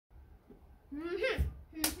Yeah.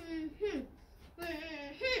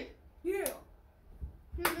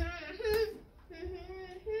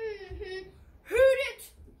 Hoot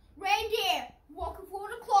it! Reindeer walking for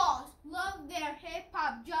the claws, love their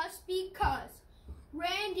hip-hop just because.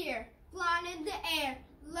 Reindeer flying in the air,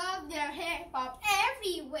 love their hip-hop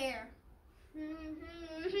everywhere. 8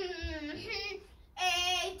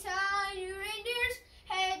 tiny reindeers,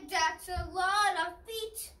 hey, that's a lot of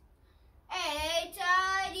feet. 8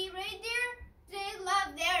 tiny